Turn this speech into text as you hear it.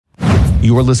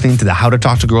You are listening to the How to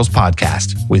Talk to Girls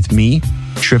podcast with me,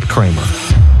 Trip Kramer.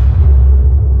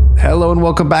 Hello and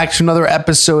welcome back to another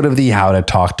episode of the How to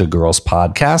Talk to Girls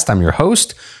podcast. I'm your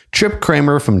host, Trip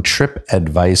Kramer from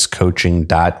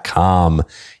tripadvicecoaching.com.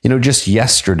 Just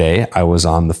yesterday, I was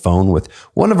on the phone with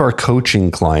one of our coaching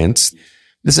clients.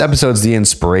 This episode's the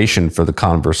inspiration for the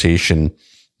conversation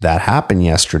that happened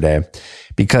yesterday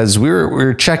because we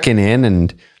were checking in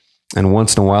and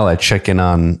once in a while I check in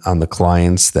on the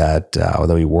clients that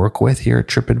we work with here at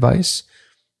TripAdvice,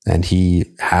 and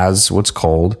he has what's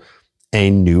called a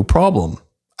new problem.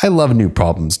 I love new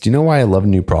problems. Do you know why I love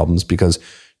new problems? Because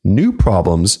new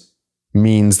problems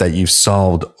means that you've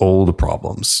solved old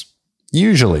problems.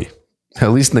 Usually,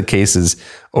 at least in the cases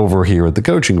over here at the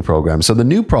coaching program. So the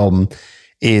new problem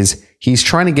is he's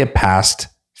trying to get past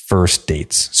first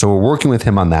dates. So we're working with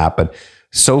him on that. But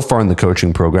so far in the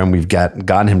coaching program, we've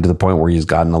gotten him to the point where he's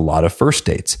gotten a lot of first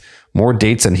dates, more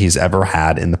dates than he's ever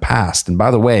had in the past. And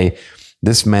by the way,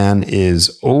 this man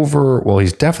is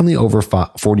he's definitely over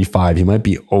 45. He might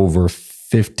be over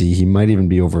 50. He might even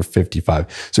be over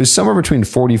 55. So he's somewhere between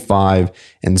 45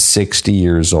 and 60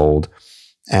 years old.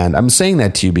 And I'm saying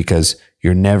that to you because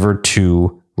you're never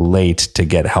too late to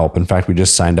get help. In fact, we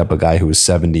just signed up a guy who was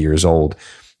 70 years old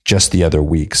just the other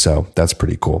week. So that's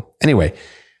pretty cool. Anyway,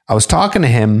 I was talking to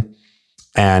him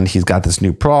and he's got this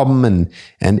new problem.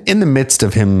 And in the midst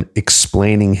of him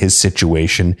explaining his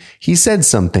situation, he said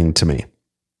something to me.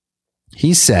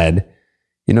 He said,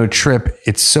 Trip,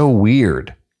 it's so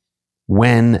weird.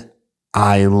 When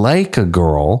I like a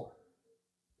girl,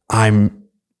 I'm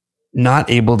not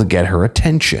able to get her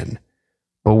attention.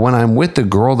 But when I'm with the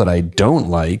girl that I don't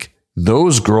like,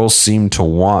 those girls seem to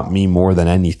want me more than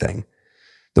anything.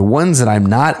 The ones that I'm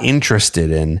not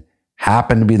interested in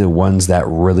happen to be the ones that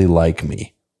really like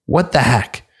me. What the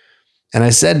heck? And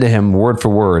I said to him, word for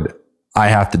word, I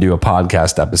have to do a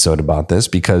podcast episode about this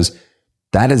because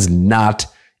that is not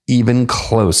even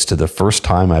close to the first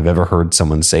time I've ever heard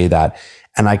someone say that.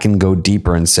 And I can go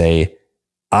deeper and say,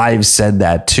 I've said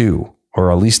that too,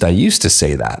 or at least I used to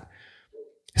say that.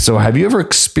 So have you ever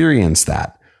experienced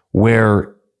that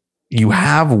where you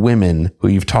have women who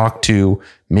you've talked to,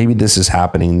 maybe this is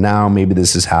happening now, maybe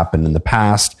this has happened in the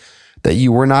past, that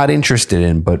you were not interested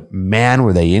in, but man,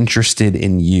 were they interested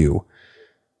in you.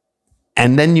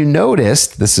 And then you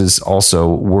noticed, this is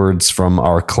also words from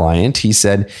our client. He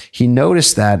said he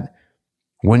noticed that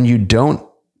when you don't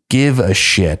give a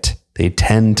shit, they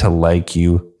tend to like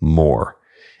you more.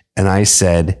 And I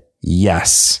said,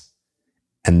 yes.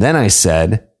 And then I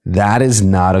said, that is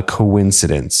not a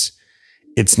coincidence.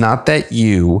 It's not that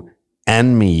you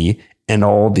and me and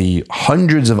all the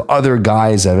hundreds of other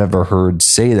guys I've ever heard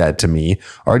say that to me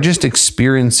are just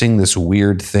experiencing this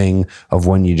weird thing of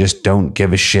when you just don't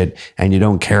give a shit and you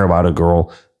don't care about a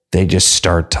girl, they just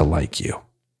start to like you.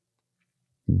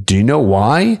 Do you know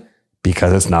why?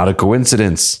 Because it's not a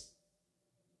coincidence.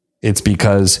 It's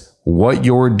because what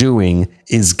you're doing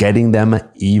is getting them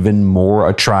even more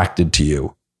attracted to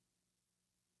you.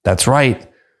 That's right.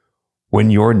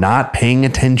 When you're not paying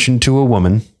attention to a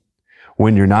woman,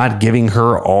 when you're not giving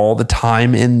her all the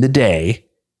time in the day,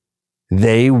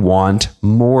 they want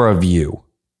more of you.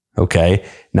 Okay.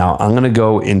 Now I'm going to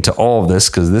go into all of this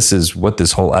because this is what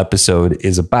this whole episode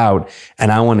is about.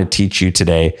 And I want to teach you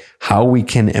today how we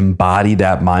can embody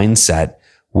that mindset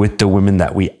with the women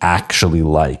that we actually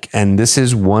like. And this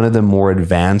is one of the more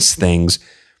advanced things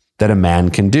that a man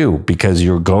can do because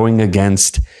you're going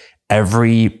against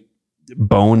every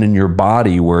bone in your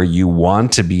body where you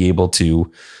want to be able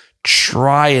to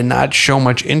try and not show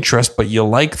much interest, but you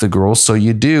like the girl, so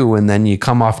you do, and then you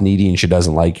come off needy and she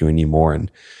doesn't like you anymore. And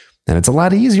it's a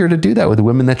lot easier to do that with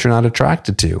women that you're not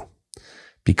attracted to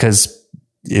because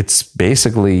it's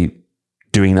basically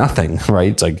doing nothing,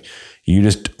 right? It's like you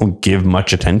just don't give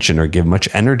much attention or give much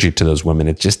energy to those women.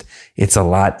 It's a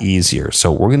lot easier.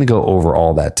 So we're going to go over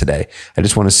all that today. I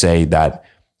just want to say that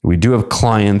we do have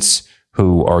clients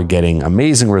who are getting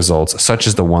amazing results, such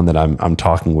as the one that I'm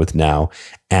talking with now.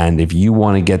 And if you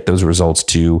want to get those results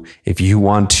too, if you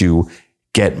want to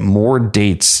get more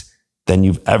dates than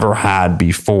you've ever had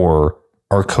before,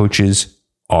 our coaches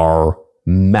are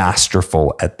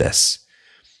masterful at this.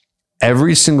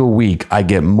 Every single week, I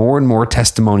get more and more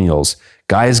testimonials,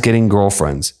 guys getting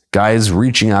girlfriends, guys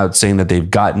reaching out saying that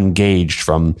they've got engaged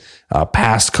from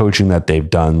past coaching that they've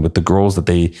done with the girls that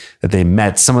they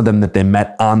met, some of them that they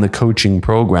met on the coaching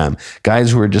program,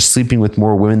 guys who are just sleeping with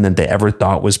more women than they ever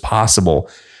thought was possible.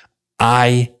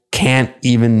 I can't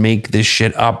even make this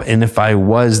shit up. And if I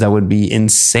was, that would be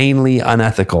insanely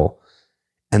unethical.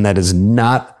 And that is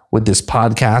not what this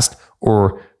podcast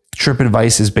or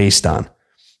TripAdvice is based on.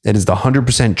 It is the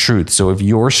 100% truth. So if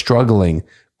you're struggling,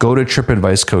 go to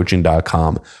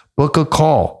tripadvicecoaching.com, book a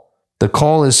call. The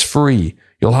call is free.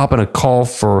 You'll hop on a call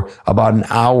for about an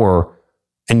hour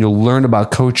and you'll learn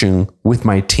about coaching with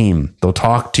my team. They'll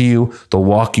talk to you. They'll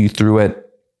walk you through it.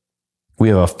 We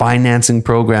have a financing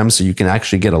program so you can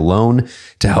actually get a loan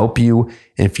to help you.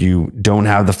 If you don't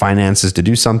have the finances to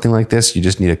do something like this, you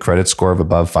just need a credit score of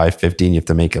above 550 and you have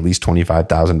to make at least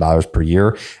 $25,000 per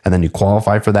year. And then you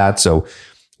qualify for that. So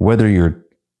whether you're,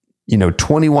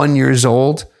 21 years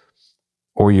old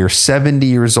or you're 70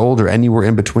 years old or anywhere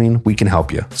in between, we can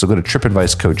help you. So go to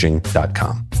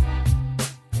tripadvicecoaching.com.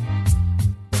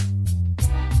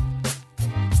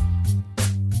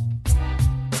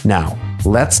 Now,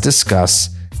 let's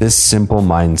discuss this simple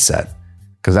mindset,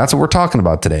 because that's what we're talking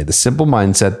about today. The simple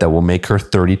mindset that will make her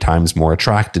 30 times more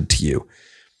attracted to you.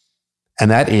 And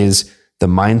that is the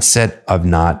mindset of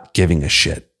not giving a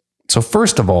shit. So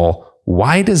first of all,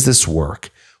 why does this work?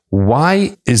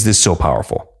 Why is this so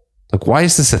powerful? Like, why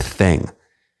is this a thing?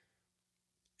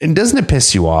 And doesn't it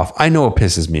piss you off? I know it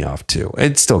pisses me off too.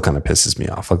 It still kind of pisses me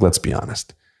off. Like, let's be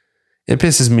honest. It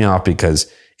pisses me off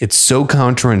because it's so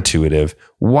counterintuitive.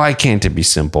 Why can't it be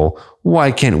simple?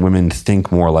 Why can't women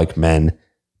think more like men?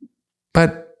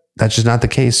 But that's just not the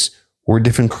case. We're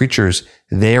different creatures.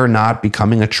 They are not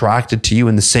becoming attracted to you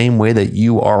in the same way that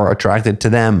you are attracted to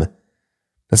them.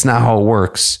 That's not how it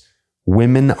works.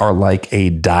 Women are like a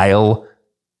dial.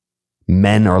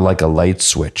 Men are like a light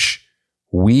switch.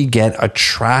 We get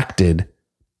attracted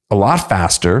a lot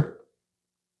faster,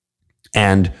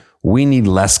 and we need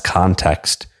less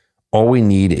context. All we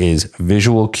need is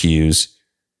visual cues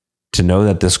to know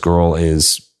that this girl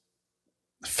is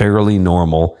fairly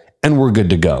normal and we're good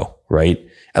to go, right?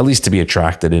 At least to be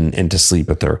attracted and to sleep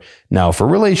with her. Now, for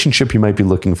a relationship, you might be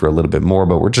looking for a little bit more,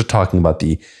 but we're just talking about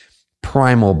the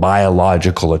primal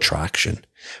biological attraction.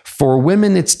 For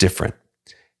women, it's different.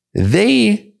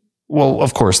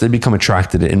 Of course, they become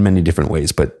attracted in many different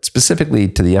ways, but specifically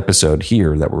to the episode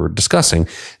here that we're discussing,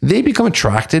 they become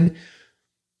attracted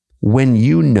when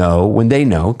they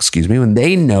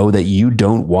know that you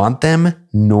don't want them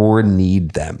nor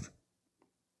need them.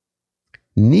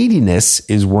 Neediness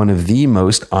is one of the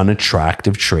most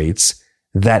unattractive traits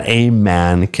that a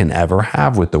man can ever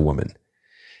have with a woman.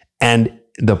 And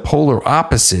the polar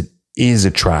opposite is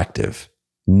attractive,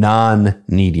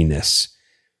 non-neediness.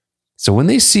 So when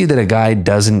they see that a guy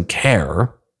doesn't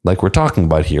care, like we're talking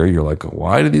about here, you're like,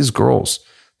 why do these girls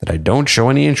that I don't show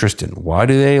any interest in, why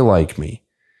do they like me?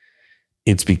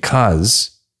 It's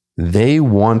because they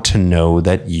want to know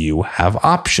that you have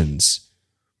options.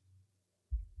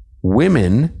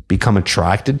 Women become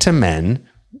attracted to men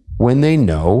when they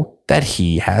know that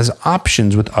he has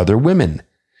options with other women.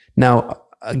 Now,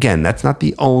 again, that's not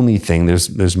the only thing.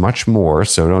 There's much more.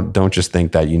 So don't just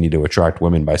think that you need to attract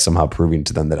women by somehow proving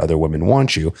to them that other women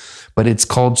want you. But it's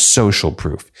called social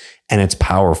proof, and it's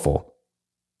powerful.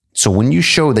 So when you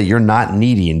show that you're not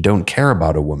needy and don't care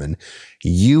about a woman,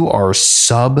 you are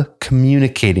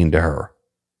sub-communicating to her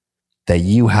that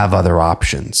you have other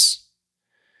options.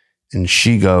 And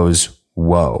she goes,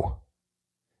 whoa,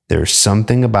 there's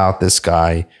something about this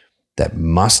guy that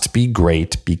must be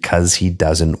great because he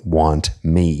doesn't want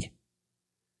me.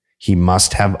 He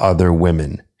must have other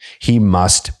women. He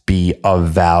must be of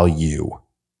value.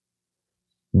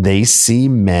 They see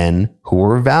men who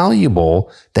are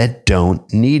valuable that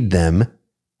don't need them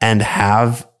and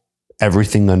have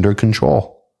everything under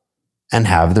control and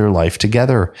have their life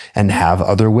together and have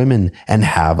other women and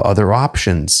have other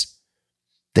options.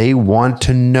 They want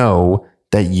to know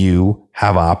that you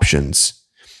have options.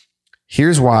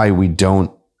 Here's why we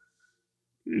don't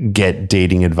get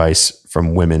dating advice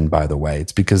from women, by the way.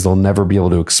 It's because they'll never be able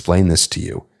to explain this to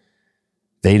you.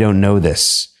 They don't know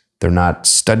this. They're not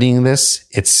studying this.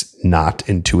 It's not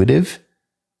intuitive.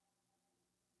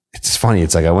 It's funny.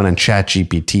 It's like I went on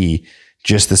ChatGPT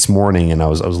just this morning and I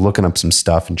was looking up some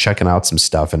stuff and checking out some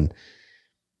stuff and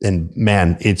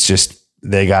man, it's just,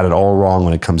 they got it all wrong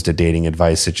when it comes to dating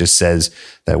advice. It just says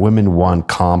that women want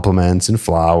compliments and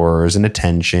flowers and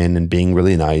attention and being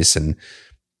really nice. And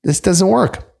this doesn't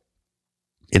work.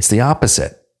 It's the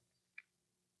opposite.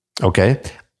 Okay.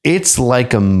 It's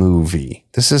like a movie.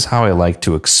 This is how I like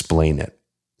to explain it.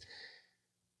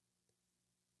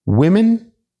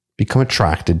 Women become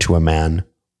attracted to a man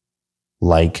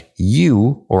like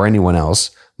you or anyone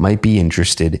else might be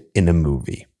interested in a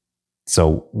movie.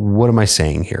 So what am I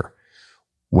saying here?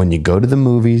 When you go to the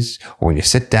movies or when you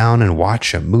sit down and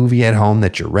watch a movie at home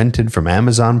that you rented from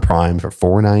Amazon Prime for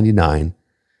 $4.99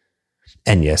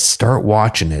 and you start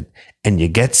watching it and you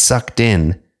get sucked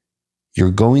in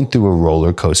You're going through a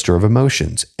roller coaster of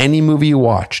emotions. Any movie you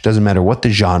watch, doesn't matter what the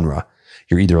genre,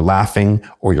 you're either laughing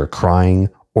or you're crying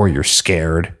or you're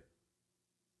scared.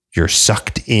 You're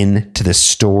sucked into the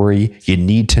story. You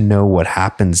need to know what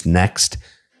happens next.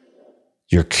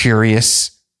 You're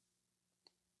curious.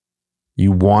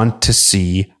 You want to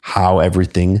see how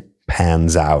everything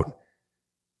pans out.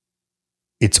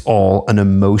 It's all an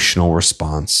emotional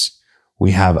response.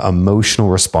 We have emotional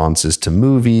responses to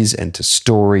movies and to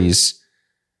stories.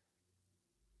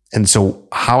 And so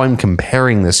how I'm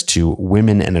comparing this to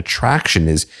women and attraction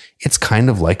is it's kind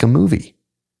of like a movie.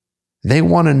 They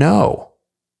want to know.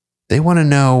 They want to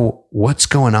know what's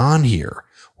going on here.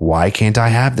 Why can't I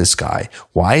have this guy?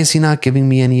 Why is he not giving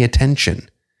me any attention?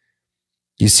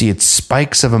 You see, it's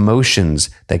spikes of emotions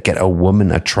that get a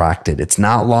woman attracted. It's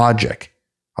not logic.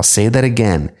 I'll say that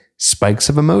again. Spikes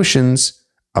of emotions,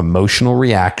 emotional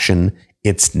reaction.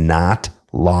 It's not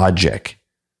logic.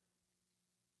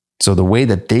 So the way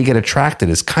that they get attracted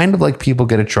is kind of like people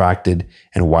get attracted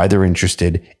and why they're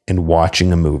interested in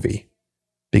watching a movie.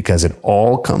 Because it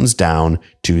all comes down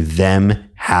to them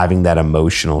having that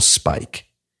emotional spike.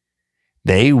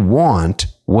 They want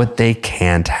what they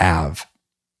can't have.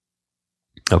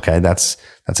 Okay, that's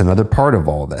another part of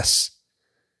all this.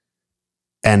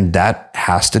 And that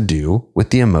has to do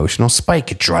with the emotional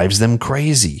spike. It drives them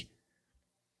crazy.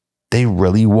 They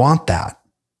really want that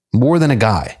more than a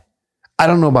guy. I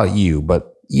don't know about you,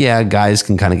 but yeah, guys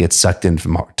can kind of get sucked in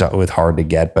with hard to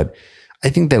get. But I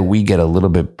think that we get a little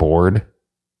bit bored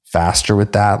faster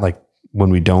with that. Like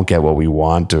when we don't get what we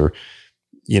want or,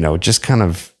 just kind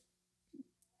of,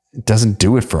 it doesn't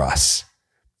do it for us.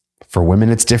 For women,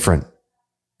 it's different.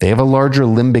 They have a larger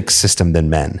limbic system than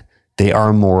men. They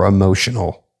are more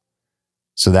emotional.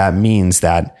 So that means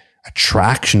that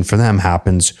attraction for them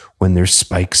happens when there's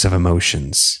spikes of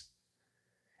emotions.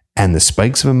 And the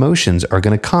spikes of emotions are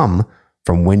going to come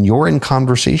from when you're in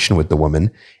conversation with the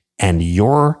woman and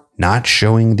you're not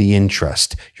showing the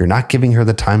interest. You're not giving her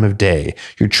the time of day.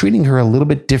 You're treating her a little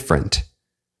bit different.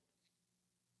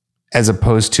 As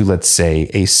opposed to, let's say,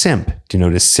 a simp. Do you know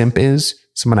what a simp is?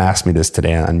 Someone asked me this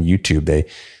today on YouTube. They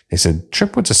said,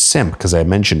 Trip, what's a simp? Because I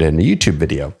mentioned it in a YouTube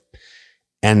video.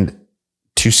 And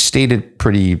to state it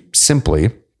pretty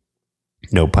simply,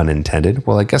 no pun intended.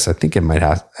 Well, I think it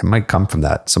might come from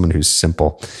that. Someone who's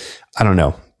simple. I don't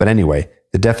know. But anyway,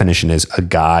 the definition is a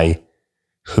guy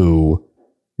who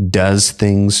does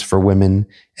things for women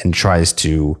and tries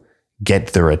to get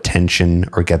their attention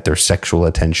or get their sexual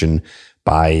attention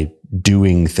by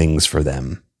doing things for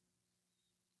them.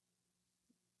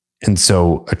 And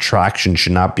so attraction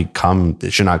should not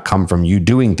come from you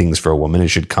doing things for a woman. It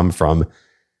should come from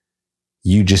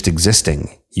you just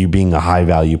existing, you being a high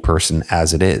value person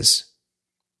as it is.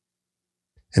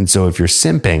 And so if you're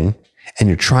simping and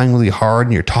you're trying really hard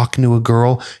and you're talking to a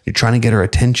girl, you're trying to get her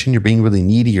attention, you're being really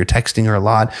needy, you're texting her a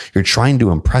lot, you're trying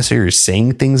to impress her, you're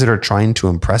saying things that are trying to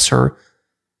impress her.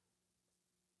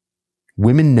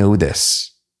 Women know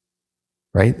this,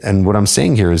 right? And what I'm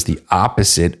saying here is the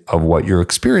opposite of what you're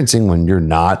experiencing when you're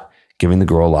not giving the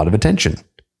girl a lot of attention,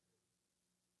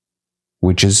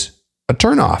 which is a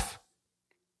turnoff.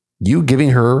 You giving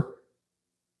her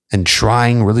and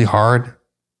trying really hard,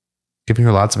 giving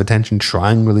her lots of attention,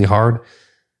 trying really hard.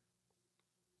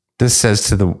 This says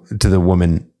to the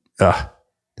woman,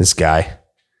 this guy,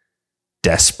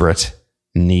 desperate,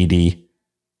 needy.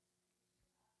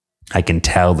 I can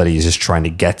tell that he's just trying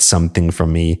to get something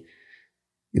from me.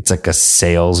 It's like a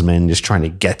salesman just trying to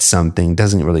get something,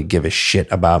 doesn't really give a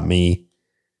shit about me.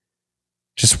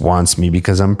 Just wants me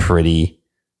because I'm pretty,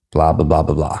 blah, blah, blah,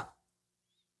 blah, blah.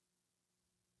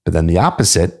 But then the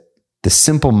opposite, the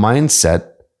simple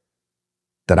mindset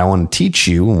that I want to teach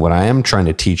you, and what I am trying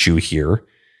to teach you here,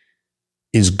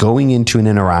 is going into an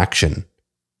interaction,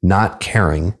 not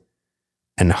caring,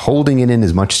 and holding it in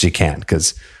as much as you can.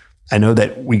 Because I know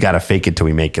that we got to fake it till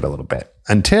we make it a little bit.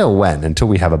 Until when? Until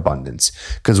we have abundance.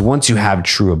 Because once you have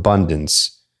true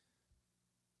abundance,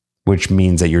 which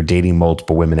means that you're dating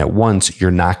multiple women at once,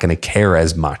 you're not going to care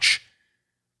as much.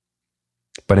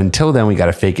 But until then, we got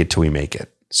to fake it till we make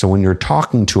it. So when you're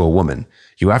talking to a woman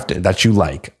that you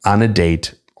like on a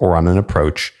date or on an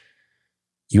approach,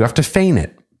 you have to feign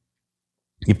it.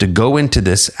 You have to go into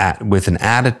this with an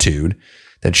attitude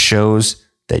that shows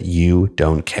that you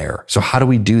don't care. So how do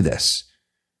we do this?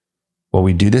 Well,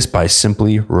 we do this by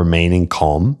simply remaining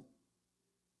calm,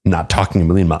 not talking a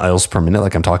million miles per minute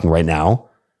like I'm talking right now,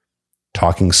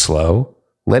 talking slow,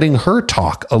 letting her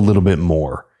talk a little bit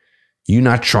more. You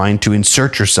not trying to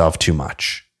insert yourself too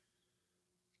much.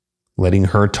 Letting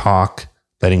her talk,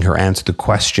 letting her answer the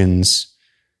questions,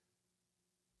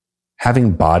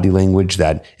 having body language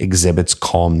that exhibits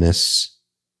calmness,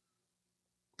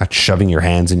 not shoving your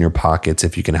hands in your pockets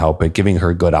if you can help it, giving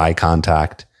her good eye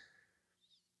contact,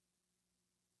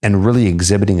 and really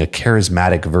exhibiting a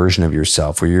charismatic version of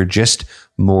yourself where you're just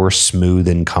more smooth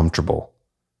and comfortable,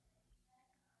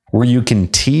 where you can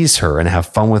tease her and have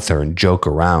fun with her and joke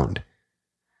around.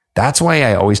 That's why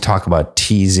I always talk about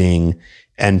teasing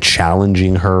and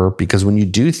challenging her, because when you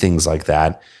do things like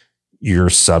that,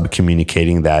 you're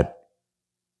sub-communicating that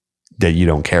you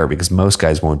don't care, because most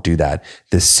guys won't do that.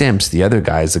 The simps, the other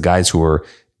guys, the guys who are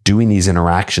doing these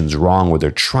interactions wrong, where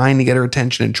they're trying to get her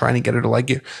attention and trying to get her to like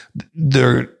you,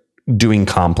 they're doing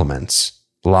compliments,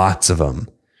 lots of them,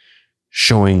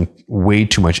 showing way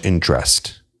too much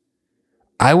interest.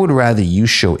 I would rather you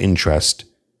show interest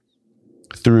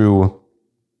through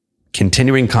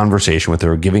continuing conversation with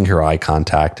her, giving her eye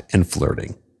contact, and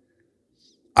flirting.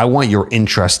 I want your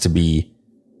interest to be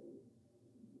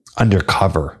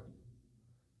undercover.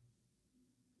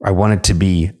 I want it to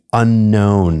be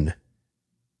unknown.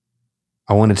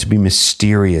 I want it to be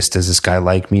mysterious. Does this guy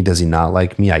like me? Does he not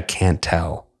like me? I can't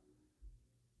tell.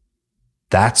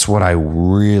 That's what I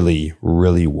really,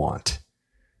 really want.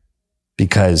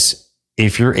 Because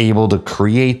if you're able to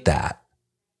create that,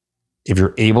 if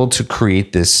you're able to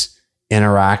create this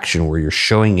interaction where you're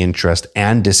showing interest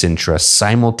and disinterest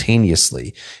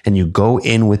simultaneously, and you go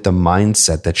in with the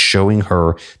mindset that's showing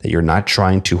her that you're not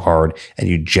trying too hard and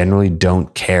you generally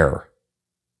don't care,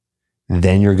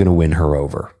 then you're going to win her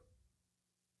over.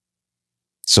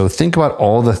 So think about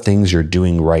all the things you're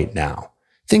doing right now.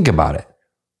 Think about it.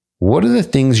 What are the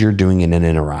things you're doing in an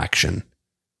interaction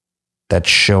that's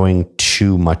showing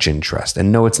too much interest?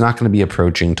 And no, it's not going to be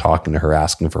approaching, talking to her,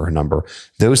 asking for her number.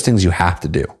 Those things you have to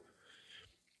do.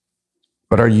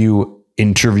 But are you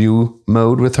interview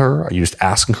mode with her? Are you just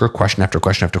asking her question after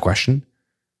question after question?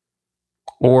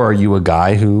 Or are you a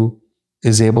guy who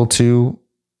is able to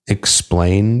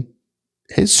explain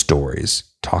his stories,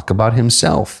 talk about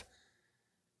himself?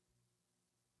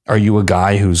 Are you a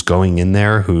guy who's going in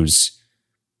there, who's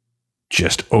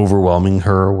just overwhelming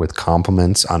her with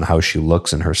compliments on how she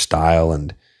looks and her style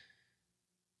and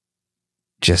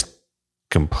just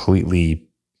completely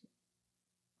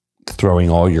throwing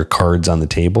all your cards on the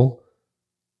table?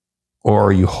 Or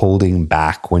are you holding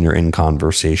back when you're in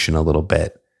conversation a little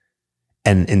bit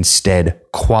and instead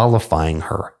qualifying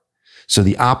her? So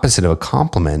the opposite of a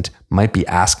compliment might be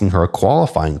asking her a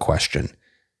qualifying question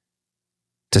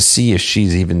to see if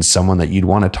she's even someone that you'd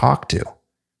want to talk to.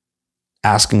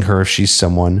 Asking her if she's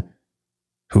someone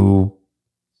who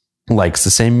likes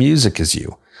the same music as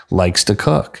you, likes to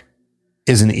cook,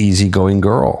 is an easygoing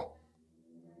girl,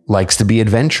 likes to be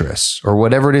adventurous, or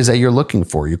whatever it is that you're looking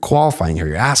for. You're qualifying her.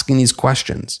 You're asking these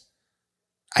questions.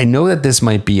 I know that this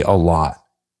might be a lot,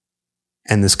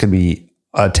 and this could be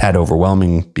a tad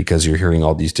overwhelming because you're hearing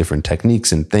all these different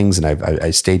techniques and things, and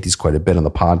I state these quite a bit on the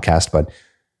podcast, but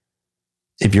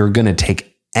if you're going to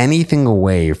take anything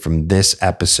away from this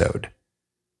episode,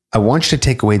 I want you to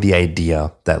take away the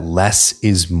idea that less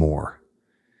is more.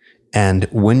 And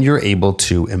when you're able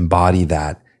to embody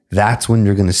that, that's when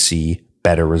you're going to see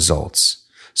better results.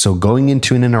 So going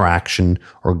into an interaction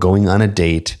or going on a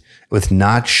date with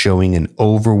not showing an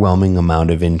overwhelming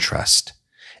amount of interest,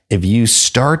 if you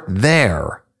start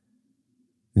there,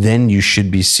 then you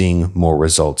should be seeing more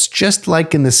results, just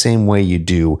like in the same way you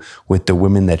do with the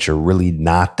women that you're really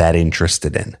not that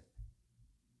interested in.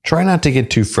 Try not to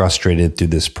get too frustrated through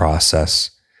this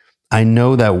process. I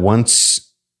know that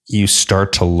once you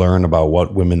start to learn about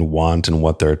what women want and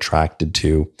what they're attracted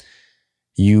to,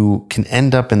 you can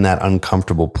end up in that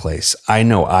uncomfortable place. I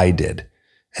know I did.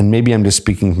 And maybe I'm just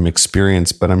speaking from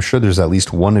experience, but I'm sure there's at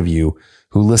least one of you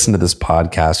who listen to this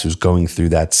podcast who's going through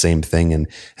that same thing. And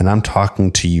I'm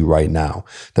talking to you right now.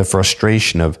 The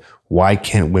frustration of, why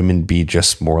can't women be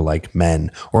just more like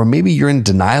men? Or maybe you're in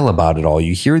denial about it all.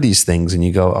 You hear these things and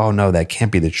you go, oh no, that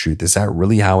can't be the truth. Is that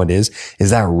really how it is? Is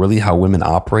that really how women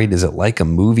operate? Is it like a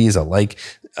movie? Is it like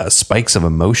spikes of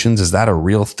emotions? Is that a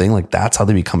real thing? Like that's how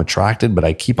they become attracted? But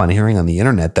I keep on hearing on the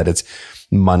internet that it's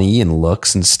money and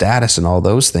looks and status and all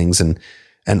those things. And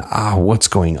what's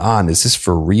going on? Is this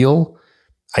for real?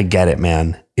 I get it,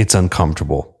 man. It's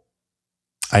uncomfortable.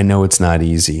 I know it's not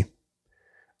easy.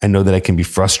 I know that it can be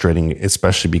frustrating,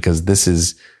 especially because this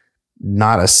is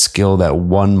not a skill that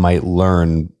one might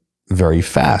learn very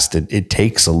fast. It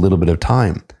takes a little bit of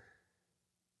time.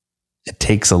 It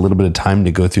takes a little bit of time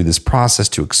to go through this process,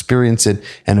 to experience it.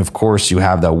 And of course, you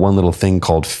have that one little thing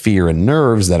called fear and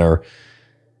nerves that are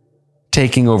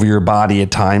taking over your body at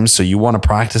times. So you want to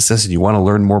practice this and you want to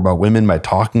learn more about women by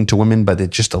talking to women, but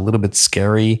it's just a little bit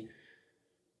scary.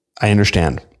 I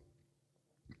understand.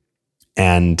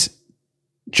 And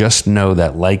just know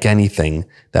that, like anything,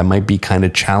 that might be kind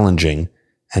of challenging.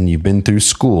 And you've been through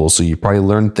school, so you probably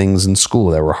learned things in school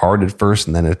that were hard at first,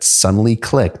 and then it suddenly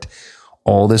clicked.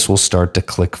 All this will start to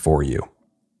click for you.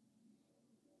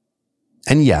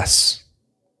 And yes,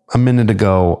 a minute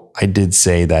ago, I did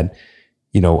say that,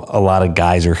 a lot of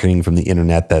guys are hearing from the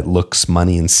internet that looks,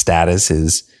 money, and status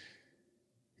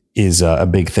is a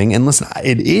big thing. And listen,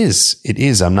 it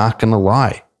is. I'm not going to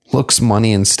lie. Looks,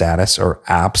 money, and status are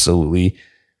absolutely,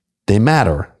 they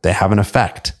matter. They have an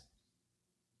effect.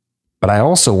 But I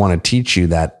also want to teach you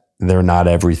that they're not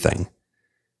everything.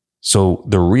 So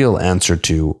the real answer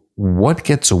to what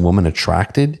gets a woman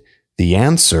attracted, the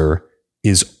answer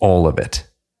is all of it.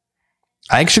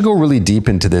 I actually go really deep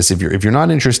into this. If you're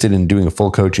not interested in doing a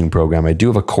full coaching program, I do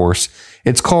have a course.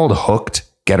 It's called Hooked,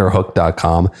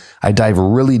 getherhooked.com. I dive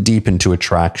really deep into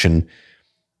attraction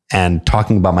and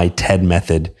talking about my TED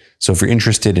method. So if you're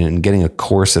interested in getting a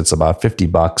course that's about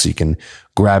 $50, you can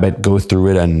grab it, go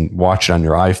through it, and watch it on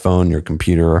your iPhone, your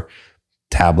computer,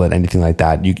 tablet, anything like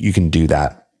that. You can do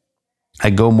that. I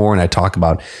go more and I talk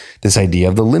about this idea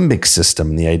of the limbic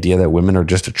system, the idea that women are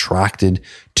just attracted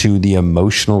to the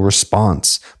emotional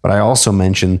response. But I also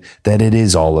mention that it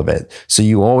is all of it. So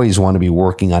you always want to be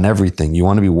working on everything. You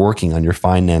want to be working on your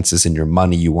finances and your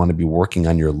money. You want to be working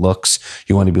on your looks.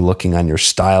 You want to be looking on your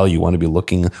style. You want to be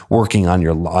working on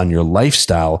your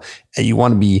lifestyle. And you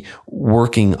want to be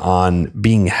working on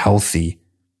being healthy.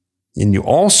 And you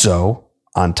also,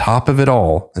 on top of it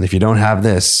all, and if you don't have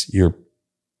this, you're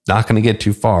not going to get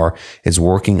too far, is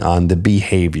working on the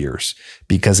behaviors,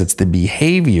 because it's the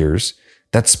behaviors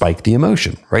that spike the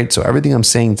emotion, right? So everything I'm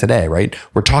saying today, right?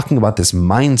 We're talking about this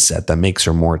mindset that makes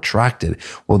her more attracted.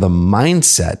 Well, the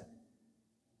mindset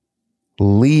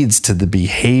leads to the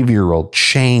behavioral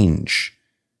change.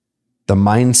 The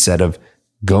mindset of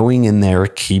going in there,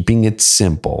 keeping it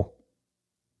simple,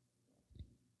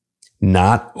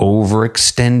 not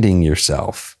overextending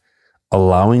yourself,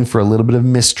 allowing for a little bit of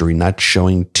mystery, not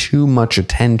showing too much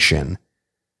attention,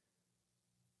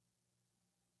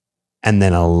 and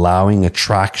then allowing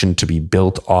attraction to be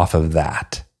built off of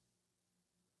that.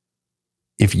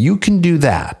 If you can do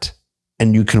that,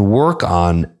 and you can work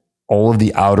on all of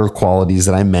the outer qualities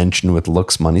that I mentioned with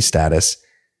looks, money, status,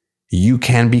 you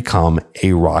can become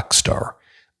a rock star.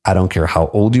 I don't care how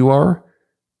old you are.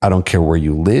 I don't care where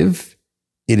you live.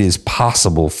 It is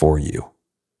possible for you.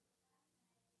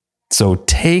 So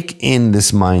take in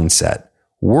this mindset,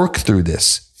 work through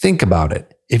this, think about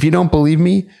it. If you don't believe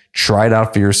me, try it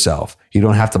out for yourself. You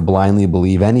don't have to blindly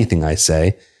believe anything I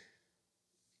say.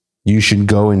 You should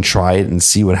go and try it and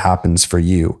see what happens for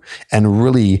you, and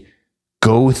really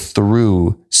go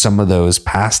through some of those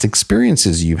past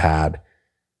experiences you've had,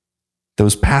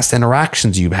 those past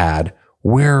interactions you've had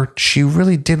where she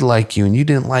really did like you and you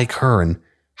didn't like her. And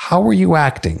how were you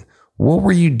acting? What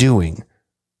were you doing?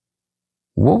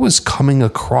 What was coming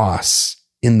across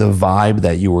in the vibe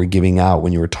that you were giving out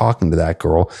when you were talking to that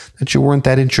girl that you weren't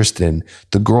that interested in?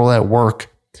 The girl at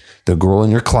work, the girl in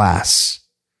your class,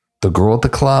 the girl at the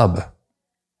club.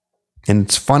 And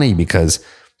it's funny because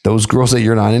those girls that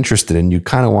you're not interested in, you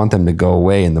kind of want them to go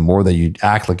away. And the more that you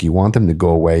act like you want them to go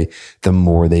away, the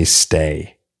more they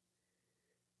stay.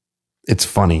 It's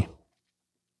funny.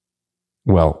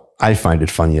 Well, I find it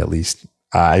funny, at least.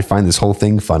 I find this whole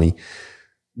thing funny.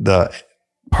 The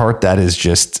part that is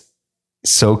just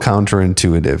so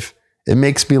counterintuitive. It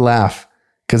makes me laugh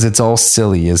because it's all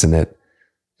silly, isn't it?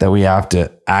 That we have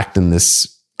to act in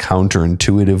this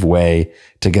counterintuitive way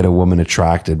to get a woman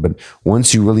attracted. But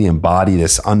once you really embody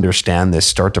this, understand this,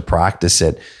 start to practice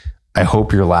it, I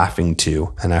hope you're laughing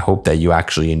too. And I hope that you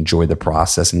actually enjoy the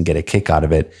process and get a kick out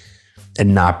of it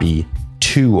and not be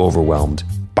too overwhelmed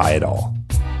by it all.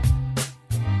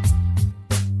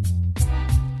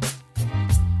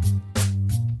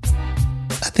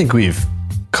 I think we've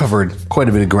covered quite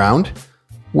a bit of ground.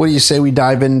 What do you say we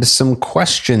dive into some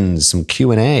questions, some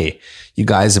Q&A? You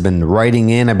guys have been writing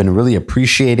in. I've been really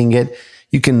appreciating it.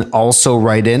 You can also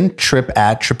write in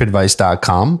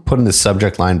trip@tripadvice.com, put in the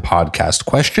subject line podcast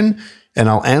question, and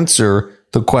I'll answer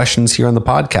the questions here on the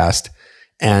podcast.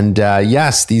 And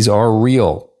yes, these are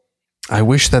real. I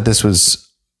wish that this was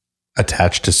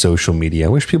attached to social media. I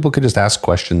wish people could just ask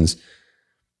questions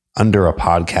under a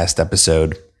podcast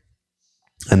episode,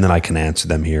 and then I can answer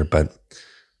them here. But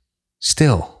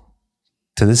still,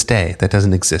 to this day, that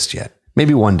doesn't exist yet.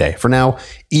 Maybe one day. For now,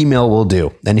 email will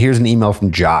do. And here's an email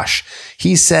from Josh.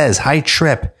 He says, "Hi,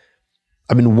 Trip.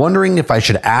 I've been wondering if I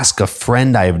should ask a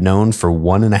friend I have known for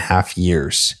 1.5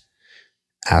 years."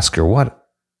 Ask her what?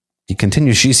 He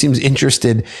continues, she seems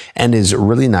interested and is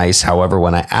really nice. However,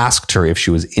 when I asked her if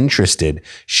she was interested,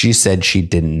 she said she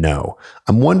didn't know.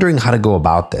 I'm wondering how to go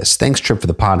about this. Thanks, Trip, for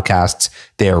the podcasts.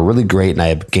 They are really great and I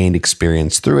have gained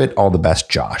experience through it. All the best,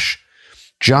 Josh.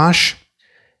 Josh,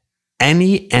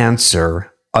 any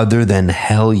answer other than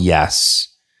hell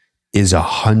yes is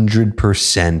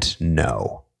 100%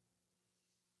 no.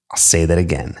 I'll say that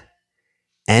again.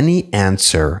 Any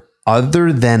answer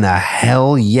other than a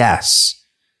hell yes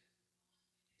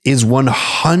is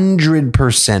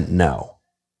 100% no.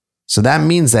 So that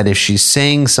means that if she's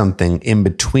saying something in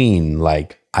between,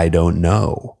 like, I don't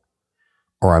know,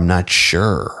 or I'm not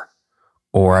sure,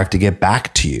 or I have to get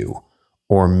back to you,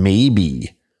 or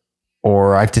maybe,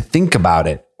 or I have to think about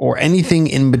it, or anything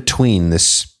in between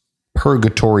this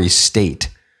purgatory state,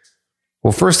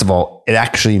 well, first of all, it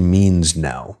actually means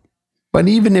no. But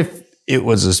even if it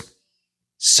was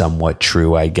somewhat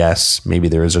true, I guess, maybe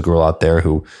there is a girl out there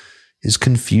who is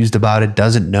confused about it,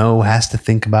 doesn't know, has to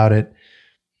think about it.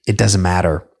 It doesn't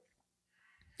matter,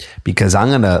 because I'm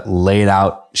going to lay it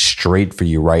out straight for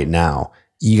you right now.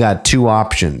 You got two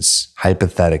options,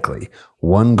 hypothetically.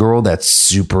 One girl that's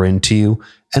super into you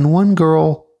and one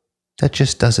girl that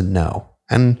just doesn't know.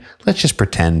 And let's just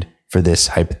pretend for this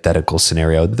hypothetical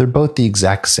scenario that they're both the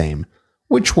exact same.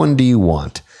 Which one do you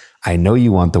want? I know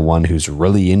you want the one who's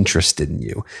really interested in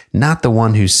you, not the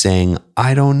one who's saying,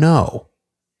 I don't know.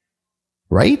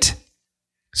 Right?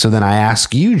 So then I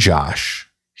ask you, Josh,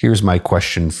 here's my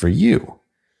question for you.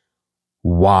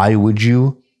 Why would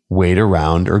you wait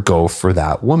around or go for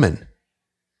that woman?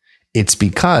 It's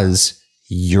because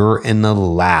you're in a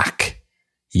lack.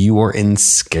 You are in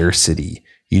scarcity.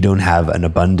 You don't have an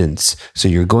abundance. So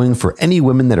you're going for any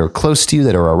women that are close to you,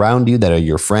 that are around you, that are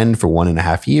your friend for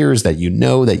 1.5 years, that you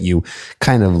know, that you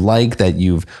kind of like, that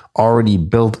you've already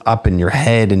built up in your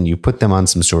head and you put them on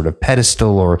some sort of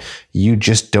pedestal, or you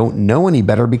just don't know any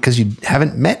better because you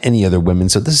haven't met any other women.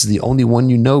 So this is the only one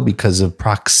you know because of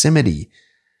proximity.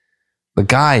 But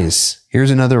guys, here's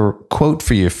another quote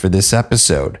for you for this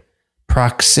episode.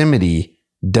 Proximity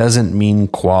doesn't mean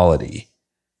quality.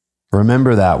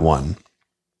 Remember that one.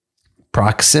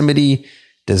 Proximity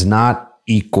does not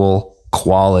equal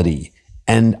quality.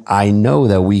 And I know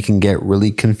that we can get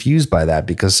really confused by that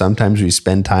because sometimes we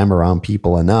spend time around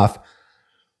people enough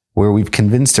where we've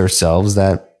convinced ourselves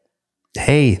that,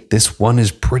 hey, this one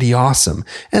is pretty awesome.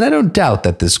 And I don't doubt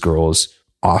that this girl is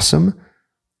awesome,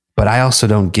 but I also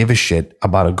don't give a shit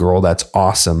about a girl that's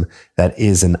awesome that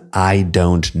is an I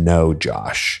don't know,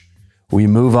 Josh. We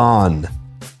move on.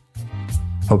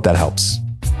 Hope that helps.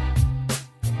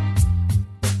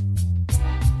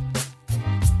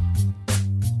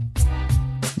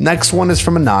 Next one is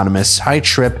from Anonymous. Hi,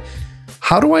 Trip.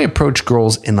 How do I approach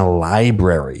girls in a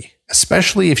library,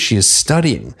 especially if she is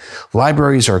studying?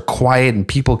 Libraries are quiet and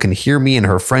people can hear me and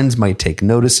her friends might take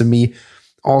notice of me.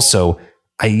 Also,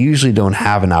 I usually don't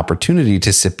have an opportunity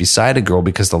to sit beside a girl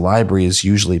because the library is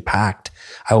usually packed.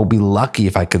 I will be lucky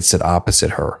if I could sit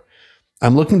opposite her.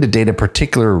 I'm looking to date a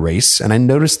particular race, and I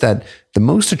noticed that the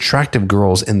most attractive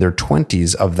girls in their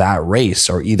 20s of that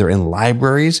race are either in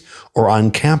libraries or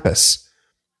on campus.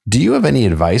 Do you have any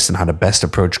advice on how to best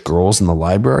approach girls in the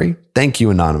library? Thank you,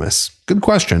 Anonymous. Good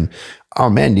question. Oh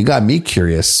man, you got me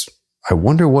curious. I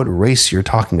wonder what race you're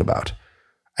talking about.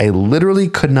 I literally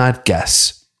could not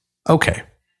guess. Okay.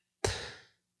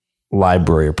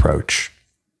 Library approach.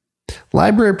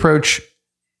 Library approach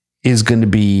is going to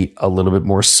be a little bit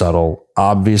more subtle.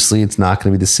 Obviously, it's not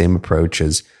going to be the same approach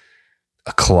as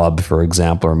a club, for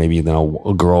example, or maybe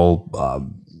a girl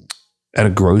at a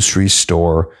grocery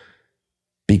store,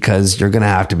 because you're going to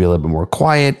have to be a little bit more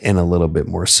quiet and a little bit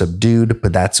more subdued,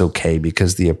 but that's okay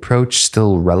because the approach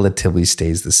still relatively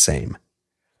stays the same.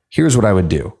 Here's what I would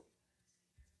do.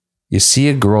 You see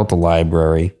a girl at the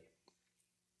library,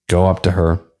 go up to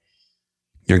her.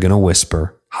 You're going to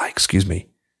whisper, "Hi, excuse me.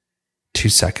 2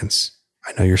 seconds.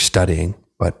 I know you're studying,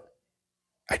 but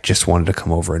I just wanted to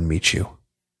come over and meet you.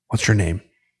 What's your name?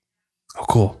 Oh,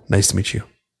 cool. Nice to meet you.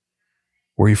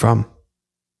 Where are you from?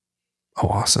 Oh,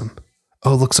 awesome.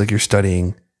 Oh, looks like you're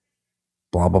studying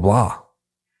blah, blah, blah.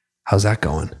 How's that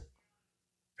going?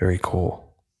 Very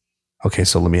cool. Okay,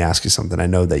 so let me ask you something. I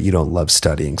know that you don't love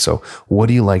studying. So what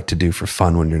do you like to do for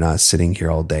fun when you're not sitting here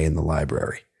all day in the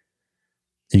library?"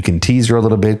 You can tease her a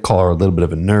little bit, call her a little bit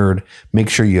of a nerd, make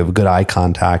sure you have good eye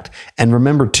contact. And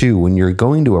remember too, when you're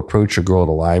going to approach a girl at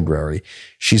a library,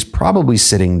 she's probably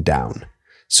sitting down.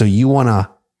 So you want to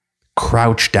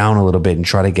crouch down a little bit and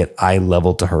try to get eye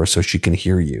level to her so she can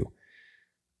hear you.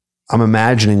 I'm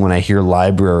imagining when I hear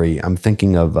library, I'm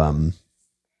thinking of, I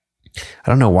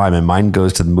don't know why my mind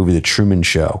goes to the movie The Truman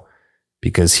Show.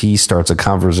 because he starts a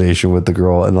conversation with the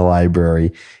girl in the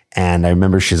library. And I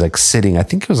remember she's like sitting, I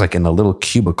think it was like in a little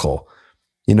cubicle.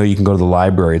 You know, you can go to the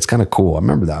library. It's kind of cool. I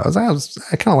remember that.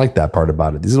 I kind of like that part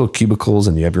about it. These little cubicles,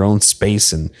 and you have your own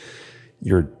space and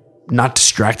you're not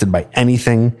distracted by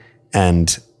anything.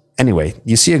 And anyway,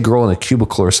 you see a girl in a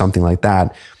cubicle or something like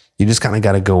that, you just kind of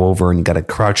got to go over and you got to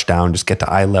crouch down, just get to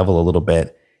eye level a little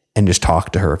bit and just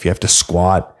talk to her. If you have to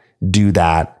squat, do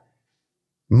that.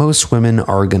 Most women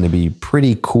are going to be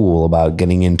pretty cool about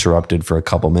getting interrupted for a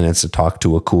couple minutes to talk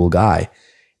to a cool guy.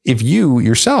 If you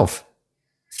yourself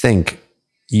think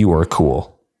you are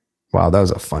cool. Wow, that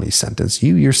was a funny sentence.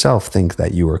 You yourself think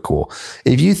that you are cool.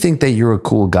 If you think that you're a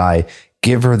cool guy,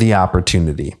 give her the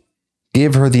opportunity.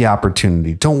 Give her the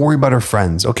opportunity. Don't worry about her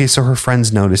friends. Okay, so her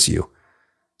friends notice you.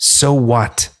 So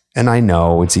what? And I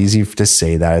know it's easy to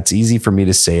say that. It's easy for me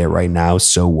to say it right now.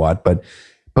 So what? But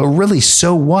really,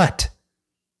 so what?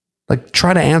 Like,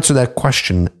 try to answer that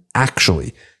question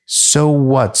actually. So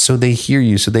what? So they hear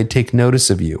you, so they take notice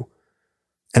of you.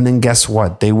 And then guess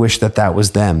what? They wish that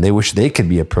was them. They wish they could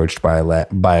be approached by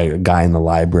a guy in the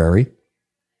library.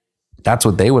 That's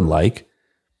what they would like.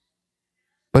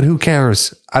 But who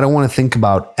cares? I don't want to think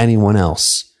about anyone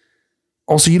else.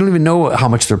 Also, you don't even know how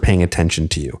much they're paying attention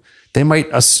to you.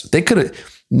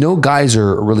 No guys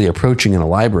are really approaching in a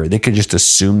library. They could just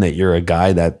assume that you're a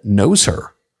guy that knows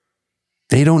her.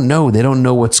 They don't know. They don't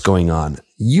know what's going on.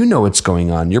 You know what's going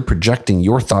on. You're projecting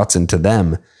your thoughts into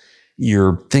them.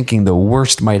 You're thinking the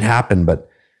worst might happen, but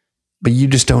you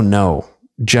just don't know.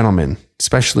 Gentlemen,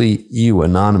 especially you,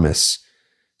 anonymous,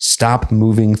 stop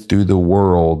moving through the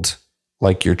world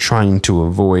like you're trying to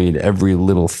avoid every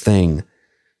little thing.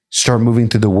 Start moving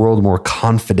through the world more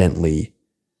confidently.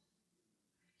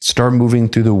 Start moving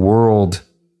through the world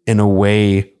in a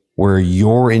way where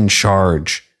you're in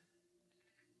charge.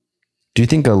 Do you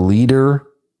think a leader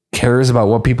cares about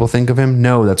what people think of him?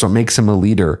 No, that's what makes him a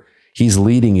leader. He's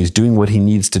leading. He's doing what he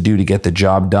needs to do to get the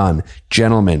job done.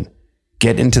 Gentlemen,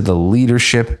 get into the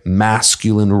leadership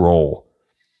masculine role.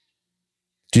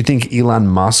 Do you think Elon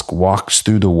Musk walks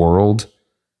through the world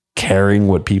caring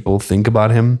what people think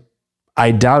about him?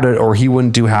 I doubt it, or he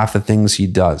wouldn't do half the things he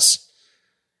does.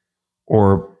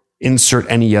 Or insert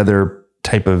any other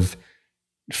type of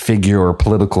figure or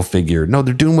political figure. No,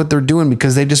 they're doing what they're doing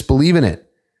because they just believe in it.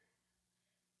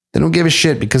 They don't give a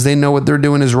shit because they know what they're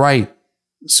doing is right.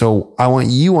 So I want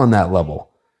you on that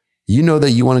level. You know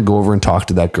that you want to go over and talk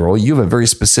to that girl. You have a very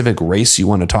specific race you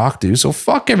want to talk to. So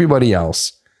fuck everybody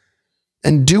else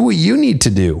and do what you need to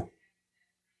do.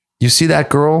 You see that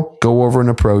girl, go over and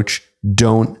approach.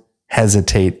 Don't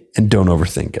hesitate and don't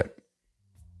overthink it.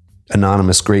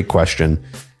 Anonymous, great question.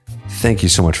 Thank you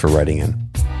so much for writing in.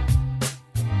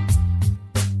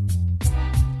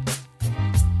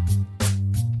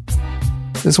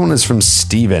 This one is from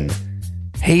Steven.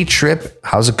 Hey, Trip,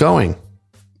 how's it going?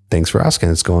 Thanks for asking.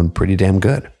 It's going pretty damn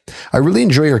good. I really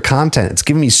enjoy your content. It's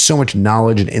given me so much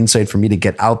knowledge and insight for me to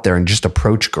get out there and just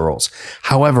approach girls.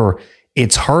 However,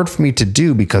 it's hard for me to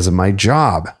do because of my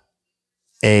job.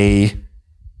 A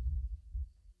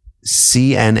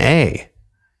CNA.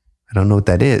 I don't know what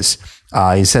that is.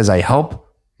 He says, I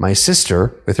help my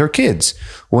sister with her kids.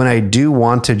 When I do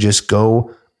want to just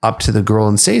go up to the girl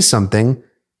and say something,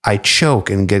 I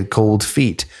choke and get cold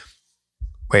feet.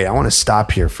 Wait, I want to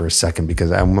stop here for a second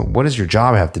because what does your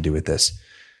job have to do with this?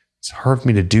 It's hard for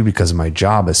me to do because of my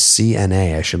job as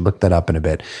CNA. I should look that up in a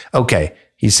bit. Okay.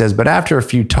 He says, but after a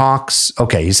few talks,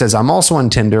 he says, I'm also on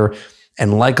Tinder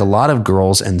and like a lot of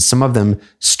girls, and some of them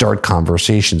start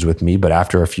conversations with me, but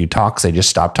after a few talks, they just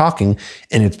stop talking,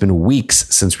 and it's been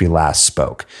weeks since we last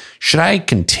spoke. Should I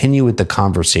continue with the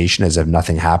conversation as if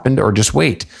nothing happened, or just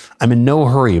wait? I'm in no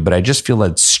hurry, but I just feel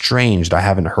that it's strange that I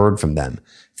haven't heard from them.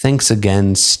 Thanks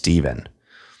again, Steven.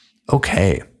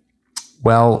 Okay.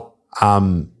 Well,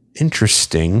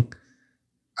 interesting.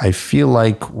 I feel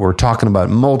like we're talking about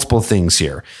multiple things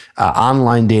here.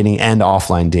 Online dating and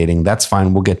offline dating. That's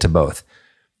fine. We'll get to both.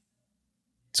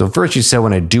 So first you said,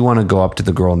 when I do want to go up to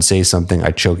the girl and say something,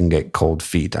 I choke and get cold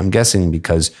feet. I'm guessing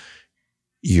because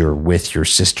you're with your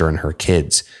sister and her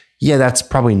kids. Yeah, that's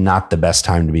probably not the best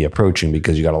time to be approaching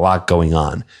because you got a lot going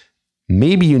on.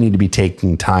 Maybe you need to be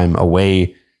taking time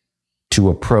away to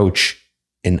approach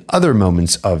in other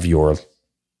moments of your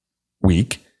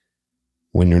week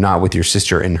when you're not with your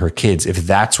sister and her kids, if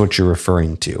that's what you're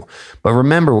referring to. But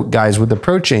remember, guys, with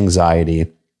approach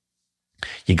anxiety,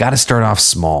 you got to start off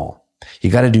small. You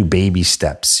got to do baby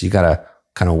steps. You got to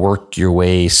kind of work your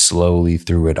way slowly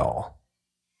through it all.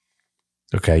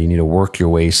 Okay, you need to work your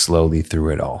way slowly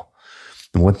through it all.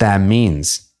 And what that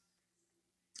means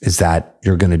is that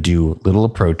you're going to do little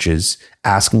approaches,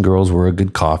 asking girls where a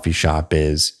good coffee shop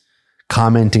is,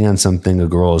 commenting on something a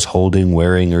girl is holding,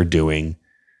 wearing, or doing,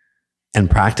 and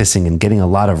practicing and getting a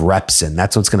lot of reps in.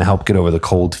 That's what's going to help get over the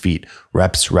cold feet.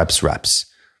 Reps, reps, reps.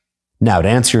 Now, to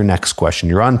answer your next question,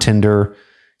 you're on Tinder.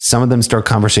 Some of them start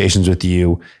conversations with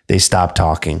you. They stop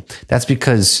talking. That's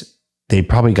because they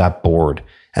probably got bored.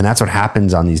 And that's what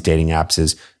happens on these dating apps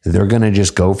is they're going to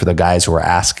just go for the guys who are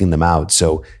asking them out.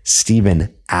 So,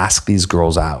 Stephen, ask these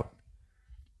girls out.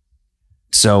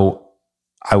 So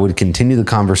I would continue the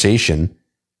conversation.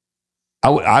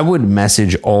 I would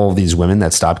message all of these women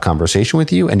that stopped conversation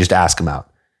with you and just ask them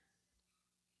out.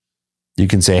 You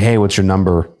can say, hey, what's your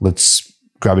number? Let's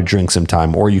grab a drink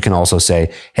sometime. Or you can also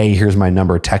say, hey, here's my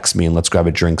number. Text me and let's grab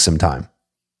a drink sometime.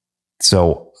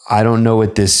 So I don't know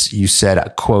what this, you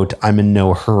said, quote, I'm in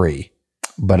no hurry,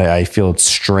 but I feel it's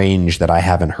strange that I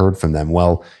haven't heard from them.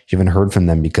 Well, you haven't heard from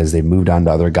them because they moved on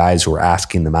to other guys who are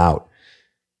asking them out.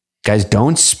 Guys,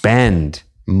 don't spend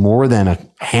more than a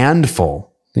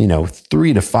handful,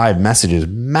 3 to 5 messages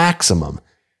maximum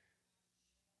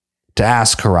to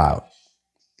ask her out.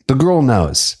 The girl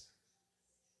knows.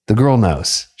 The girl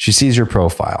knows. She sees your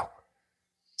profile.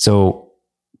 So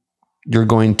you're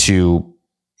going to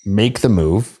make the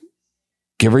move,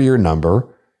 give her your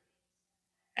number,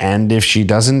 and if she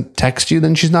doesn't text you,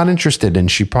 then she's not interested,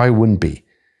 and she probably wouldn't be.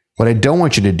 What I don't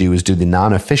want you to do is do the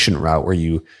non-efficient route where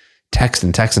you text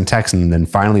and text and text, and then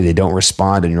finally they don't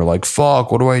respond, and you're like,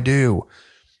 fuck, what do I do?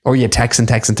 Or you text and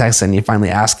text and text, and you finally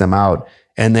ask them out,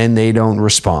 and then they don't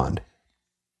respond.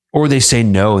 Or they say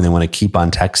no, and they want to keep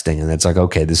on texting, and it's like,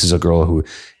 okay, this is a girl who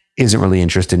isn't really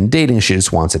interested in dating, she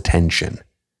just wants attention.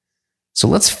 So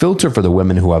let's filter for the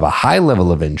women who have a high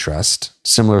level of interest,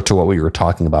 similar to what we were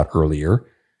talking about earlier.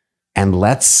 And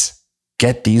let's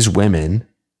get these women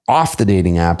off the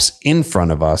dating apps in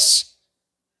front of us.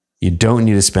 You don't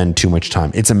need to spend too much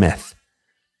time. It's a myth.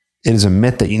 It is a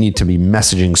myth that you need to be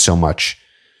messaging so much.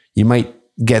 You might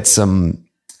get some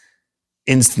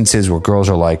instances where girls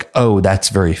are like, oh, that's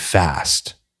very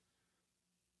fast.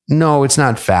 No, it's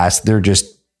not fast. They're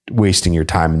just wasting your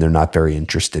time and they're not very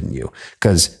interested in you,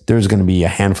 because there's going to be a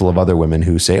handful of other women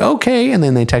who say, okay, and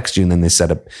then they text you and then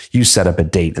you set up a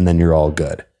date and then you're all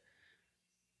good.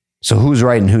 So who's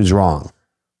right and who's wrong?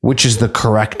 Which is the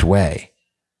correct way?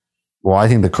 Well, I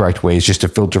think the correct way is just to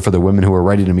filter for the women who are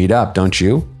ready to meet up, don't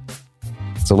you?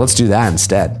 So let's do that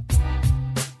instead.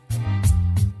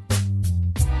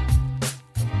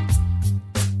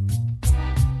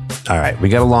 All right, we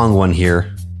got a long one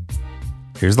here.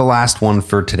 Here's the last one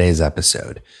for today's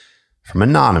episode. From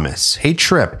Anonymous. Hey,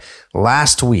 Trip.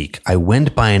 Last week, I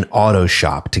went by an auto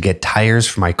shop to get tires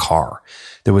for my car.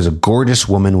 There was a gorgeous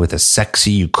woman with a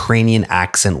sexy Ukrainian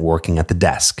accent working at the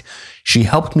desk. She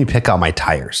helped me pick out my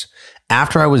tires.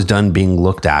 After I was done being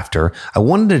looked after, I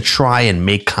wanted to try and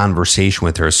make conversation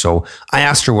with her, so I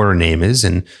asked her what her name is,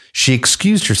 and she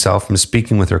excused herself from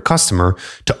speaking with her customer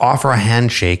to offer a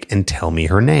handshake and tell me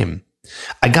her name.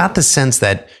 I got the sense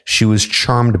that she was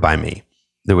charmed by me.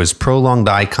 There was prolonged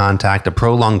eye contact, a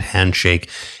prolonged handshake,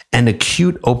 and a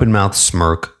cute open-mouthed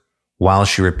smirk while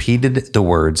she repeated the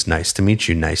words, nice to meet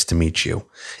you,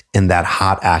 in that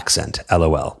hot accent,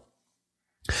 LOL.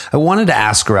 I wanted to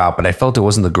ask her out, but I felt it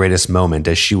wasn't the greatest moment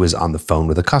as she was on the phone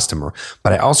with a customer.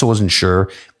 But I also wasn't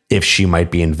sure if she might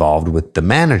be involved with the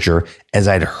manager, as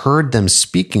I'd heard them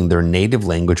speaking their native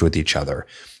language with each other.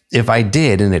 If I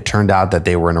did, and it turned out that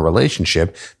they were in a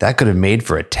relationship, that could have made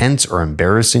for a tense or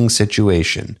embarrassing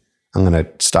situation. I'm going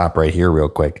to stop right here real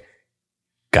quick.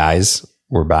 Guys,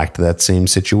 we're back to that same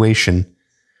situation.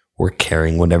 We're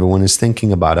caring what everyone is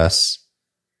thinking about us.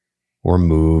 We're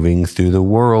moving through the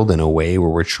world in a way where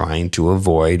we're trying to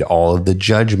avoid all of the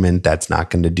judgment that's not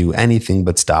going to do anything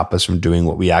but stop us from doing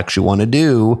what we actually want to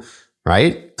do,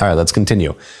 right? All right, let's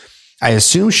continue. I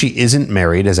assume she isn't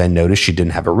married, as I noticed she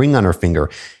didn't have a ring on her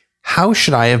finger. How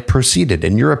should I have proceeded?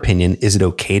 In your opinion, is it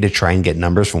okay to try and get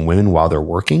numbers from women while they're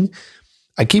working?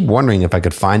 I keep wondering if I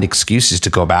could find excuses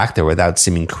to go back there without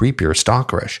seeming creepy or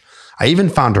stalkerish. I even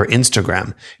found her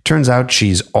Instagram. Turns out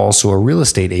she's also a real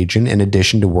estate agent in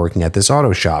addition to working at this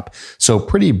auto shop. So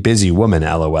pretty busy woman,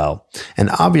 LOL.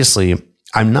 And obviously,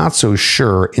 I'm not so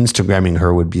sure Instagramming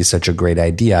her would be such a great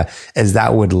idea, as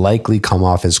that would likely come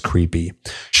off as creepy.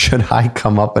 Should I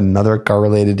come up another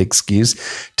correlated excuse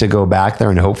to go back there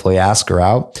and hopefully ask her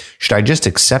out? Should I just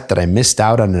accept that I missed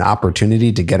out on an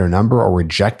opportunity to get her number or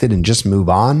reject it and just move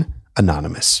on?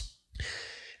 Anonymous.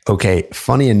 Okay,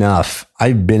 funny enough,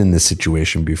 I've been in this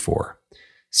situation before.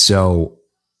 So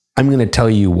I'm going to tell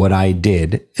you what I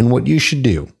did and what you should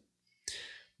do.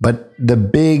 But the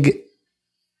big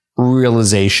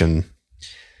realization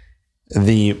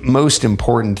the most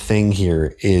important thing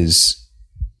here is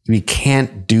we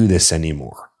can't do this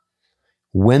anymore.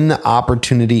 When the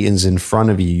opportunity is in front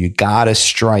of you, you got to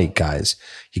strike, guys.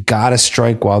 You got to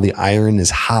strike while the iron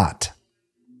is hot.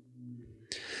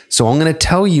 So I'm going to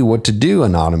tell you what to do,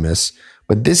 Anonymous,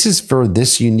 but this is for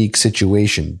this unique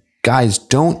situation. Guys,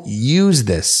 don't use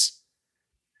this.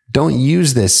 Don't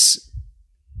use this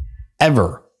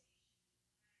ever.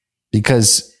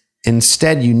 Because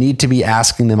instead, you need to be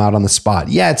asking them out on the spot.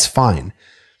 Yeah, it's fine.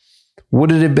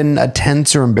 Would it have been a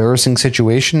tense or embarrassing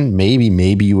situation? Maybe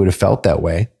you would have felt that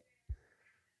way.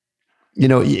 You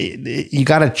know, you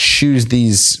got to choose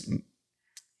these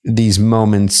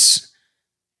moments,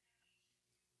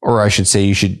 or I should say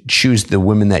you should choose the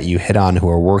women that you hit on who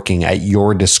are working at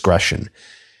your discretion.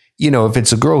 You know, if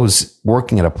it's a girl who's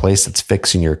working at a place that's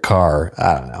fixing your car,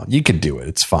 I don't know, you could do it.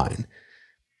 It's fine.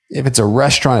 If it's a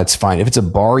restaurant, it's fine. If it's a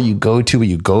bar you go to, but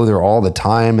you go there all the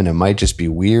time and it might just be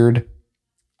weird,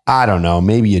 I don't know.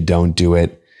 Maybe you don't do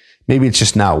it. Maybe it's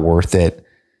just not worth it.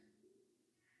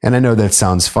 And I know that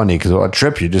sounds funny because, well,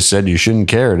 Trip, you just said you shouldn't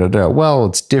care. Well,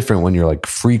 it's different when you're like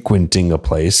frequenting a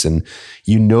place and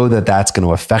you know that that's going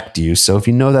to affect you. So if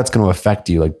you know that's going to affect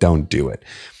you, like, don't do it.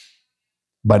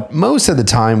 But most of the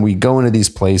time we go into these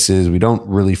places, we don't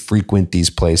really frequent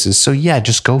these places. So yeah,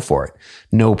 just go for it.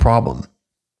 No problem.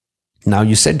 Now,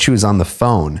 you said she was on the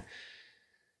phone.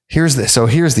 Here's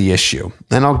the issue.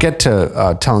 And I'll get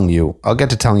to telling you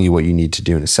what you need to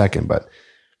do in a second. But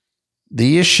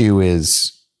the issue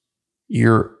is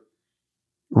you're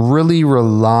really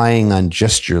relying on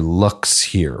just your looks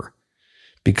here.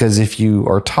 Because if you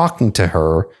are talking to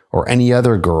her or any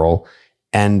other girl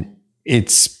and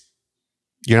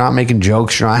you're not making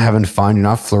jokes, you're not having fun, you're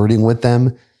not flirting with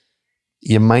them,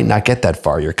 you might not get that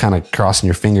far. You're kind of crossing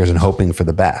your fingers and hoping for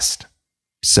the best.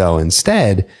 So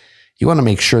instead, you want to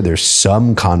make sure there's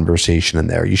some conversation in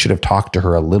there. You should have talked to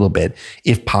her a little bit,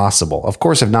 if possible. Of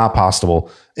course, if not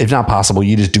possible,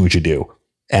 you just do what you do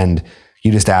and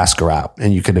you just ask her out.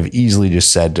 And you could have easily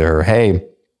just said to her, hey,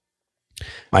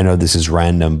 I know this is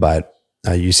random, but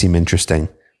you seem interesting.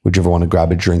 Would you ever want to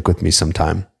grab a drink with me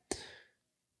sometime?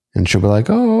 And she'll be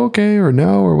like, oh, okay, or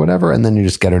no, or whatever. And then you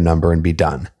just get her number and be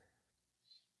done.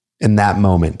 In that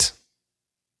moment,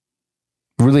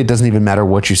 really, it doesn't even matter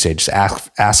what you say. Just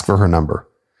ask for her number.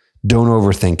 Don't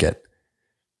overthink it.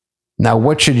 Now,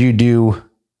 what should you do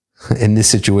in this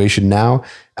situation now?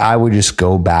 I would just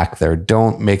go back there.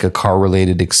 Don't make a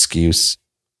car-related excuse.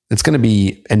 It's going to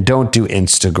be, and don't do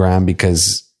Instagram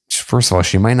because, first of all,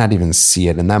 she might not even see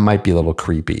it, and that might be a little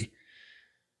creepy.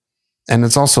 And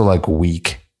it's also like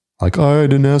weak. Like, I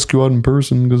didn't ask you out in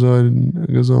person because I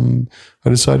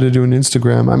decided to do an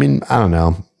Instagram. I mean, I don't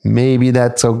know. Maybe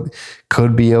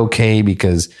could be okay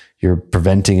because you're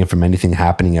preventing it from anything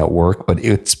happening at work, but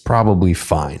it's probably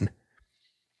fine,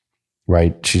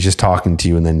 right? She's just talking to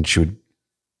you and then she would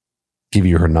give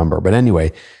you her number. But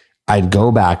anyway, I'd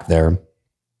go back there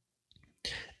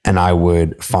and I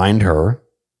would find her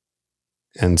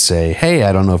and say, hey,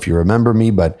 I don't know if you remember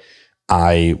me, but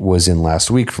I was in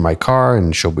last week for my car.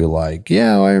 And she'll be like,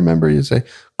 yeah, I remember. You say,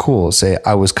 cool. Say,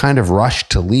 I was kind of rushed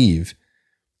to leave,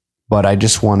 but I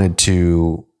just wanted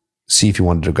to see if you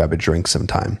wanted to grab a drink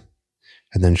sometime.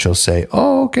 And then she'll say,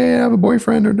 oh, okay, I have a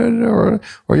boyfriend or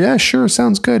yeah, sure.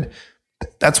 Sounds good.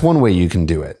 That's one way you can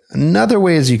do it. Another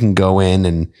way is you can go in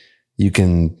and you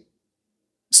can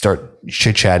start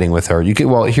chit-chatting with her.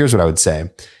 Well, here's what I would say.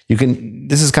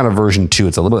 This is kind of version 2.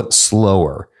 It's a little bit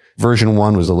slower. Version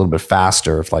 1 was a little bit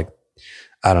faster if, like,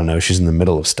 I don't know, she's in the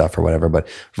middle of stuff or whatever. But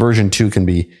version 2 can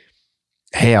be,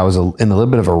 hey, I was in a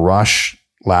little bit of a rush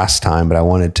last time, but I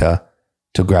wanted to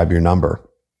grab your number.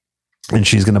 And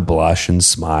she's going to blush and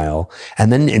smile.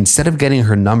 And then instead of getting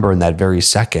her number in that very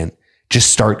second,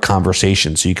 just start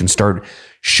conversation. So you can start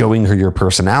showing her your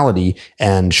personality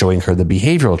and showing her the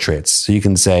behavioral traits. So you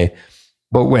can say,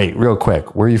 but wait, real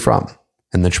quick, where are you from?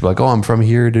 And then she'll be like, oh, I'm from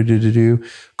here.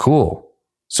 Cool.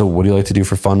 So what do you like to do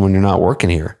for fun when you're not working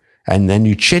here? And then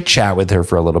you chit chat with her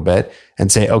for a little bit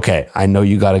and say, okay, I know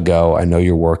you got to go. I know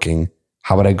you're working.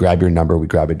 How about I grab your number? We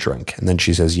grab a drink. And then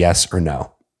she says yes or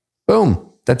no. Boom.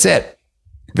 That's it.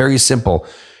 Very simple.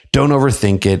 Don't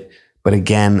overthink it. But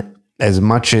again, as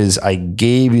much as I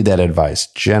gave you that advice,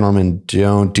 gentlemen,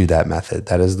 don't do that method.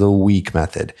 That is the weak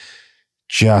method.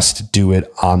 Just do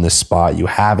it on the spot. You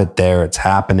have it there. It's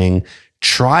happening.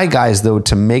 Try, guys, though,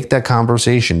 to make that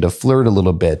conversation, to flirt a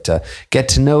little bit, to get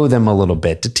to know them a little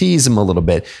bit, to tease them a little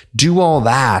bit. Do all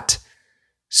that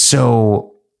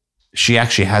so she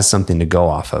actually has something to go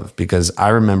off of. Because I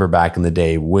remember back in the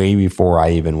day, way before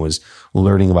I even was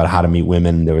learning about how to meet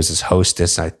women, there was this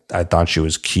hostess. I thought she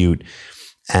was cute.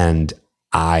 And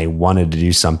I wanted to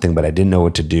do something, but I didn't know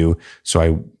what to do. So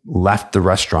I left the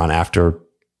restaurant after,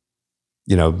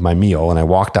 my meal, and I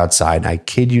walked outside, and I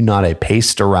kid you not, I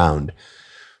paced around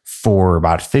for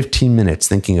about 15 minutes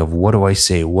thinking of what do I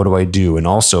say? What do I do? And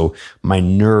also my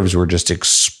nerves were just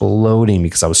exploding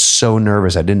because I was so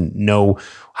nervous. I didn't know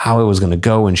how it was going to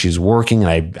go. And she's working,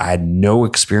 and I had no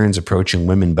experience approaching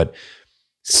women, but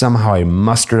somehow I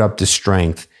mustered up the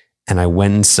strength and I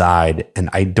went inside, and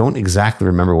I don't exactly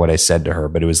remember what I said to her,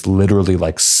 but it was literally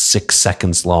like 6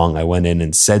 seconds long. I went in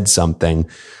and said something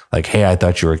like, "Hey, I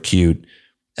thought you were cute."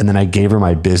 And then I gave her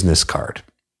my business card.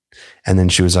 And then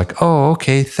she was like, "Oh,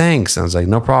 okay, thanks." And I was like,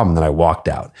 "No problem." Then I walked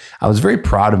out. I was very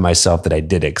proud of myself that I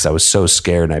did it because I was so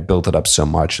scared and I built it up so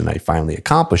much and I finally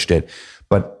accomplished it.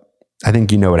 But I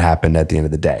think you know what happened at the end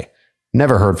of the day.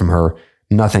 Never heard from her.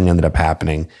 Nothing ended up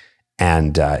happening.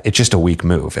 And it's just a weak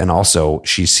move. And also,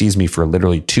 she sees me for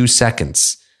literally 2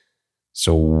 seconds.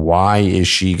 So why is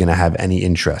she going to have any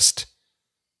interest?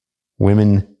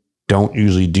 Women don't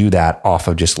usually do that off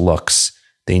of just looks.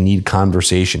 They need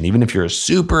conversation. Even if you're a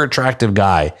super attractive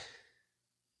guy,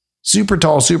 super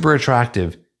tall, super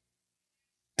attractive,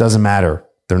 doesn't matter.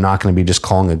 They're not going to be just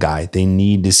calling a guy. They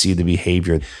need to see the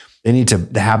behavior. They need to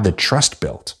have the trust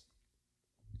built.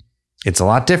 It's a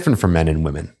lot different for men and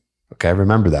women. Okay,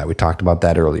 remember that. We talked about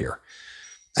that earlier.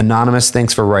 Anonymous,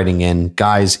 thanks for writing in.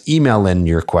 Guys, email in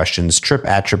your questions,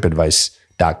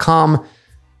 trip@tripadvice.com.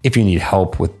 If you need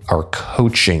help with our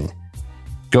coaching,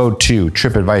 go to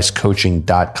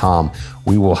tripadvicecoaching.com.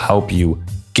 We will help you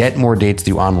get more dates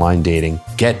through online dating,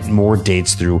 get more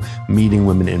dates through meeting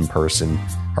women in person.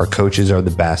 Our coaches are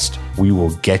the best. We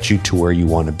will get you to where you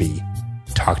want to be.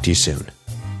 Talk to you soon.